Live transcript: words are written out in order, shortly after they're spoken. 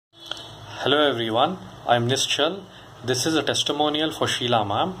Hello everyone, I'm Nischal. This is a testimonial for Sheelaa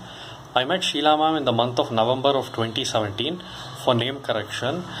ma'am. I met Sheelaa ma'am in the month of November of 2017 for name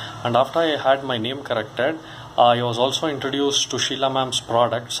correction, and after I had my name corrected, I was also introduced to Sheelaa ma'am's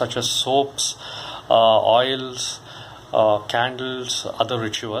products such as soaps, oils, candles, other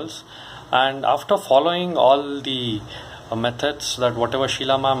rituals. And after following all the methods that whatever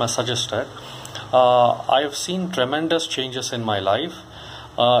Sheelaa ma'am has suggested, I have seen tremendous changes in my life.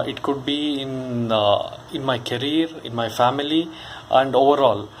 It could be in my career, in my family, and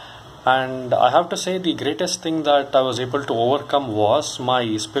overall. And I have to say the greatest thing that I was able to overcome was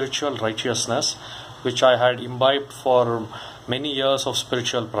my spiritual righteousness, which I had imbibed for many years of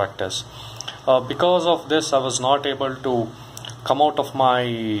spiritual practice. Because of this, I was not able to come out of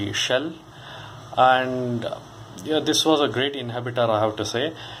my shell, and this was a great inhibitor, I have to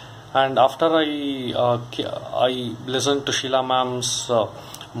say. And after I listened to Sheelaa ma'am's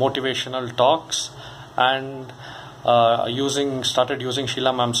motivational talks and started using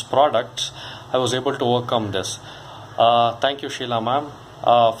Sheelaa ma'am's products, I was able to overcome this. Thank you, Sheelaa ma'am,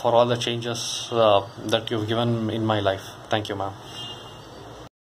 for all the changes that you've given in my life. Thank you, ma'am.